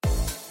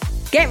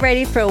Get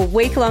ready for a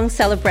week-long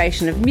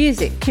celebration of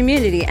music,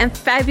 community and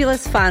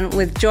fabulous fun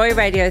with Joy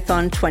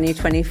Radiothon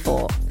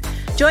 2024.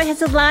 Joy has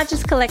the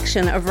largest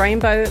collection of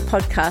rainbow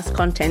podcast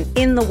content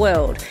in the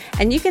world,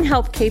 and you can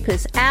help keep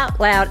us out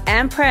loud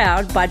and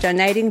proud by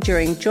donating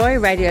during Joy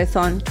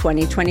Radiothon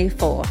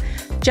 2024.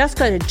 Just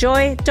go to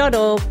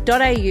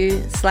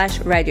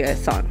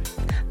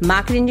joy.org.au/radiothon.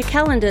 Mark it in your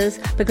calendars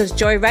because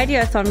Joy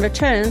Radiothon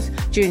returns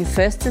June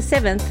 1st to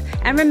 7th,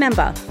 and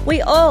remember,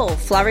 we all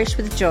flourish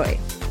with joy.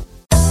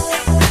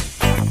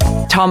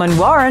 Tom and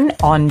Warren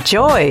on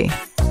Joy.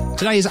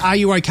 Today is Are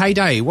You OK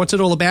Day. What's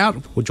it all about?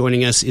 Well,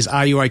 joining us is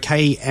Are You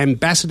OK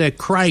Ambassador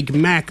Craig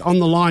Mack on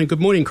the line.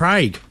 Good morning,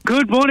 Craig.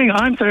 Good morning.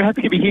 I'm so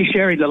happy to be here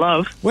sharing the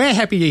love. We're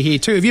happy you're here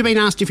too. Have you been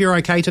asked if you're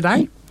OK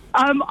today?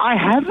 I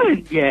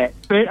haven't yet,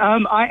 but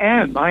I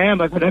am.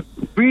 I've had a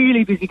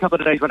really busy couple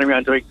of days running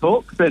around doing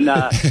talks and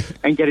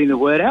and getting the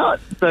word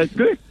out, so it's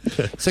good.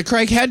 So,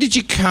 Craig, how did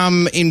you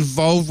come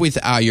involved with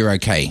Are You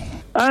OK?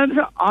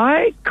 So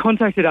I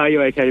contacted Are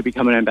You OK to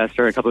become an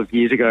ambassador a couple of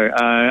years ago.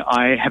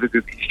 I have a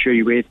good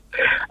history with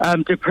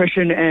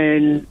depression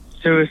and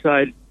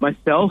suicide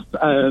myself.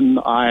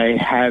 I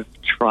have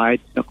tried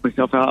to knock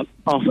myself off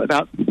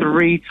about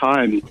 3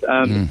 times.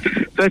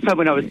 First time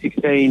when I was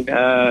 16,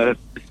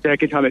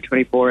 second time at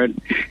 24,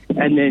 and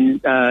then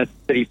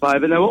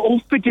 35, and they were all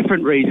for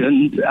different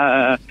reasons.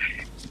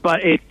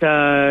 But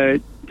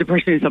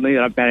depression is something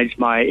that I've managed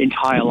my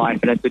entire life,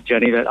 and it's a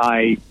journey that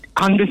I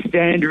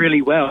understand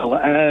really well.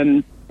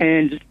 And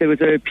there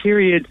was a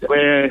period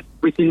where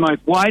within my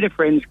wider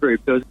friends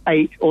group, there was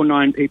 8 or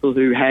 9 people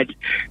who had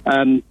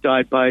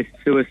died by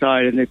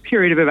suicide in a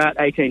period of about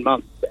 18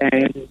 months.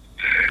 And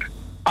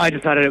I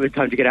decided it was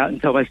time to get out and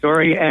tell my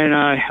story and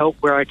help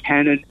where I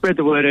can and spread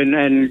the word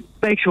and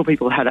make sure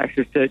people had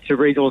access to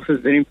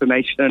resources and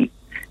information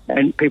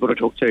and people to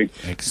talk to.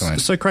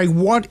 Excellent. So, Craig,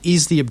 what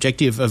is the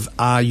objective of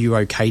Are You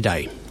OK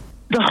Day?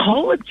 The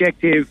whole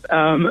objective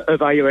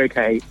of Are You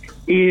OK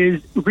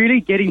is really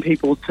getting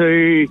people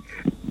to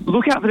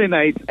look out for their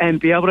mates and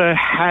be able to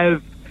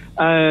have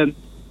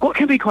what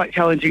can be quite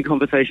challenging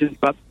conversations,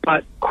 but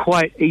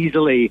quite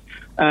easily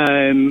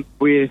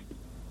with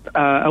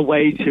a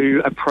way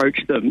to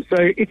approach them.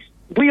 So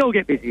we all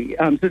get busy,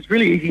 so it's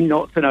really easy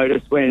not to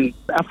notice when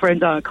our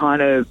friends aren't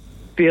kind of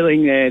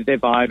feeling their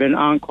vibe and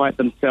aren't quite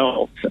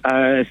themselves.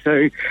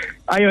 So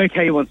Are You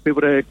OK wants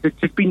people to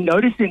just be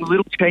noticing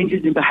little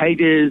changes in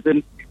behaviours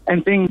and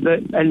things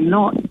that are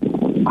not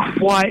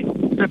quite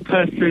the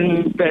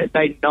person that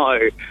they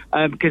know,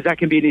 because that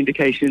can be an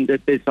indication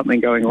that there's something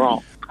going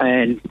wrong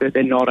and that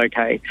they're not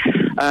okay.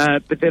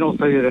 But then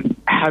also to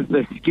have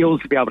the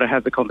skills to be able to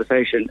have the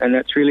conversation, and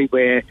that's really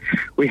where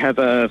we have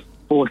a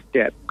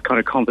 4-step kind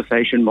of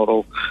conversation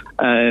model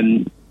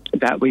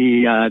that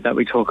we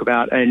talk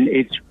about, and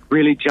it's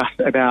really just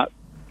about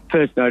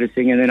first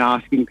noticing and then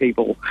asking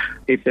people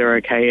if they're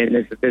okay.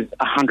 And there's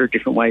 100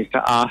 different ways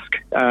to ask,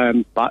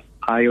 but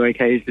Are You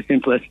OK is the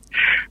simplest.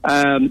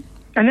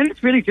 And then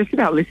it's really just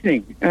about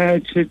listening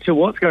to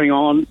what's going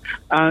on,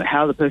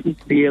 how the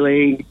person's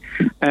feeling,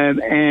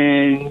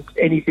 and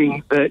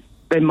anything that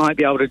they might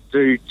be able to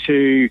do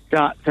to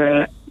start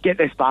to get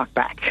their spark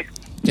back.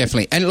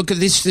 Definitely. And look,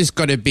 there's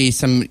got to be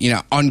some,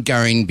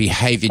 ongoing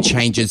behaviour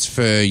changes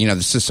for,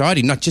 the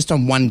society. Not just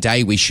on one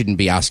day we shouldn't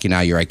be asking,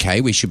 Are you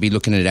OK? We should be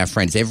looking at our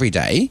friends every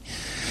day.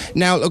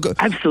 Now, look...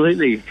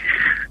 Absolutely.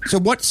 So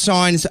what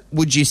signs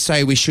would you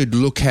say we should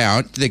look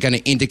out that are going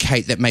to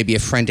indicate that maybe a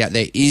friend out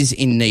there is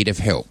in need of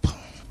help?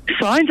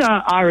 Signs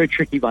are a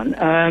tricky one.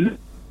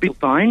 Big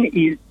sign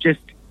is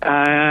just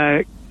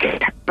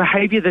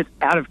behaviour that's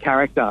out of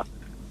character.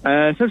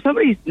 So if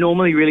somebody's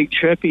normally really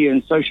chirpy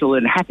and social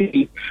and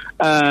happy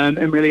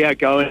and really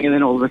outgoing, and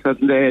then all of a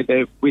sudden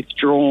they're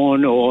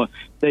withdrawn or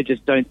they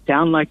just don't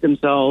sound like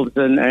themselves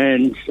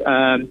and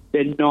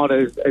they're not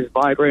as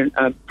vibrant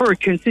for a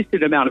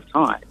consistent amount of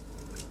time,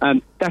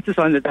 that's a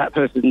sign that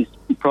person's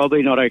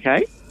probably not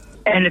okay.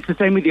 And it's the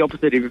same with the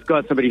opposite. If you've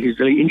got somebody who's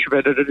really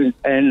introverted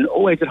and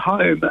always at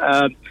home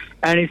and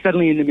is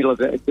suddenly in the middle of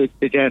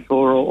the dance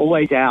floor or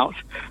always out,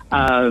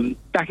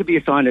 that could be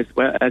a sign as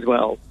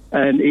well.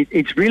 And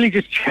it's really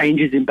just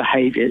changes in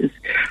behaviours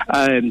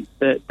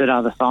that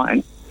are the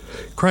sign.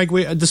 Craig,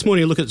 this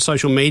morning I look at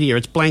social media.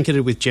 It's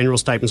blanketed with general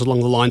statements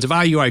along the lines of,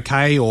 Are you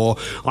okay? Or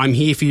I'm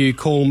here for you,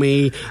 call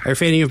me. Or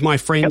if any of my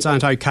friends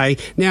aren't okay.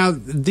 Now,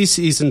 this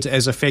isn't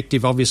as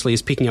effective, obviously,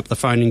 as picking up the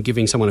phone and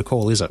giving someone a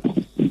call, is it?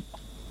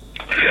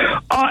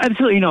 Oh,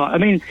 absolutely not. I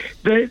mean,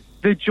 the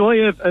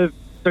joy of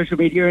social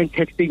media and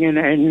texting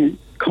and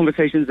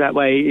conversations that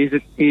way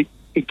is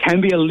it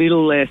can be a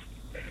little less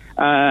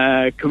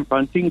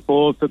confronting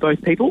for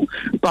both people,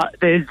 but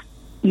there's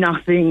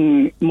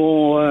nothing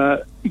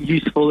more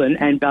useful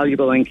and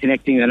valuable and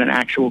connecting than an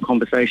actual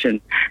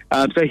conversation.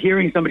 So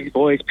hearing somebody's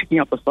voice, picking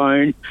up the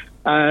phone,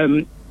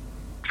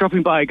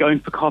 dropping by, going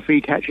for coffee,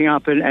 catching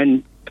up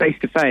and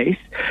face-to-face,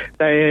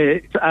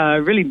 they're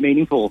really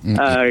meaningful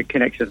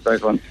connections,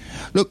 those ones.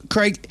 Look,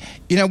 Craig,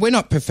 we're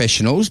not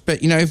professionals, but,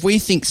 if we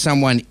think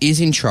someone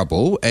is in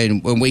trouble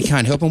and when we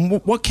can't help them,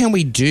 what can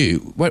we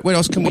do? What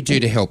else can we do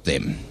to help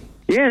them?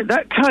 Yeah,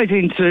 that ties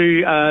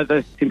into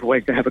the simple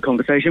ways to have a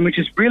conversation, which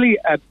is really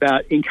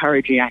about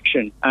encouraging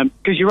action.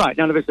 Because you're right,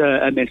 none of us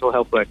are mental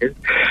health workers,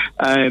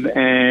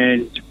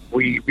 and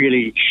we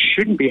really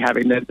shouldn't be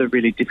having the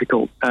really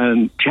difficult,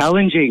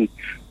 challenging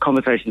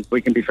conversations.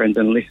 We can be friends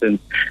and listen.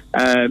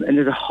 And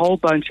there's a whole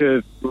bunch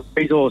of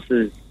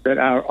resources that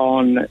are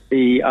on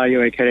the Are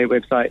You OK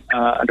website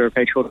under a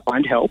page called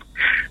Find Help.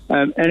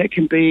 And it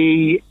can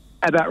be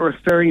about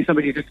referring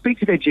somebody to speak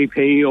to their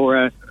GP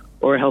or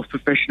a health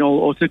professional,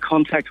 or to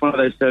contact one of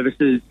those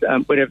services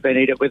whenever they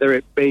need it, whether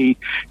it be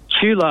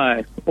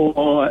QLife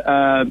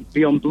or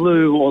Beyond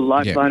Blue or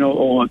Lifeline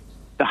or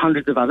the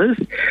hundreds of others.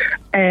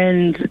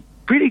 And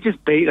really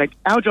just be like,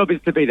 our job is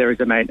to be there as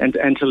a mate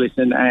and to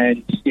listen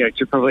and,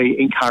 to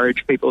probably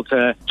encourage people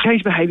to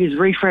change behaviours,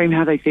 reframe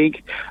how they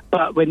think.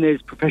 But when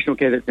there's professional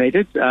care that's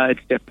needed,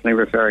 it's definitely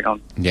referring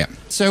on. Yeah.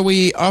 So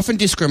we often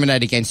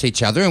discriminate against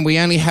each other, and we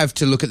only have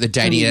to look at the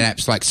dating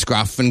apps like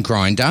Scruff and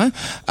Grindr.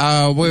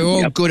 We're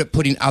all good at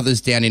putting others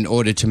down in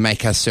order to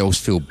make ourselves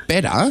feel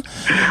better.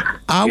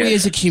 Are we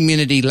as a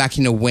community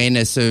lacking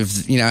awareness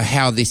of,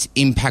 how this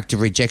impact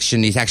of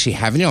rejection is actually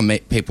having on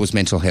people's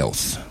mental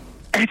health?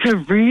 It's a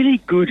really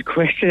good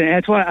question. And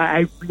that's why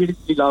I really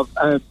love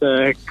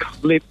the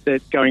clip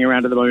that's going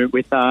around at the moment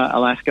with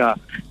Alaska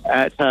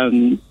at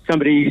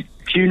somebody's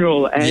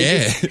funeral.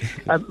 And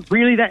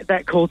really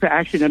that call to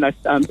action. And I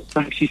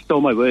actually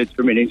stole my words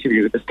from an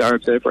interview with the Star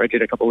Observer I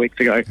did a couple of weeks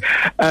ago.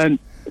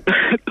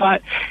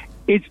 But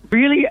it's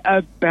really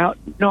about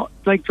not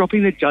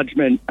dropping the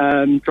judgment,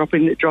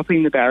 dropping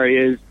the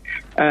barriers,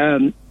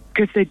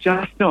 because they're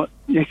just not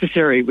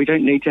necessary. We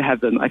don't need to have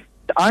them.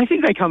 I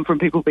think they come from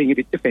people being a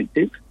bit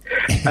defensive,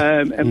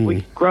 and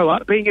we grow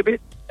up being a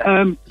bit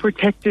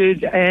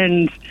protected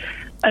and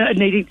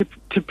needing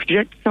to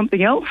project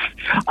something else.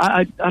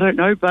 I don't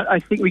know, but I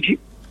think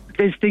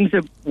there's things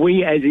that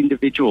we as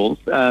individuals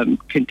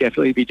can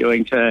definitely be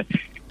doing to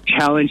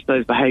challenge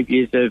those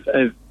behaviours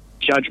of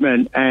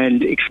judgment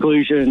and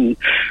exclusion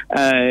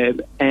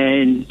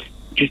and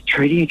just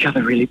treating each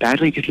other really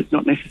badly because it's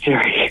not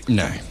necessary.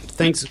 No.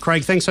 Thanks,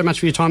 Craig. Thanks so much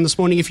for your time this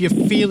morning. If you're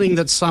feeling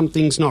that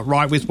something's not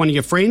right with one of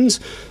your friends,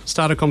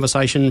 start a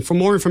conversation. For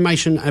more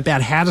information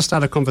about how to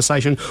start a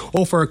conversation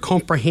or for a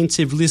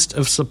comprehensive list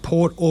of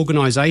support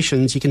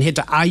organisations, you can head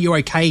to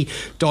ruok.org.au.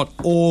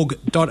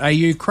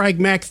 Craig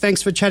Mack,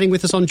 thanks for chatting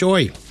with us on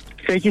Joy.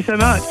 Thank you so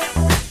much.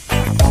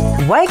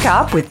 Wake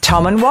up with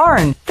Tom and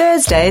Warren,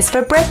 Thursdays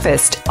for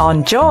breakfast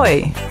on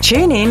Joy.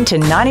 Tune in to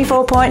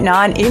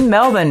 94.9 in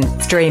Melbourne.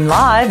 Stream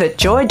live at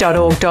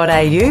joy.org.au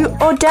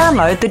or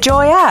download the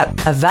Joy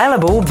app.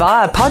 Available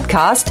via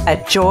podcast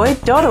at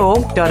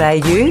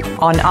joy.org.au,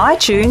 on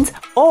iTunes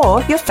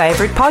or your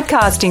favourite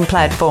podcasting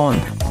platform.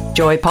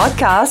 Joy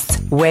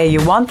Podcasts, where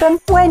you want them,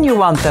 when you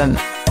want them.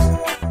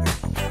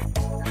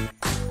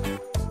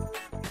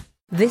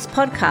 This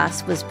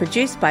podcast was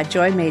produced by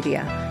Joy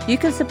Media. You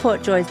can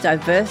support Joy's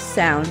diverse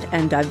sound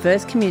and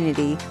diverse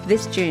community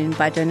this June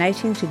by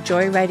donating to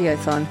Joy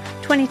Radiothon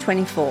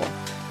 2024.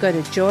 Go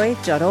to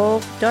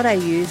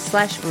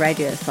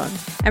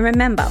joy.org.au/radiothon. And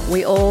remember,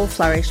 we all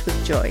flourish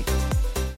with joy.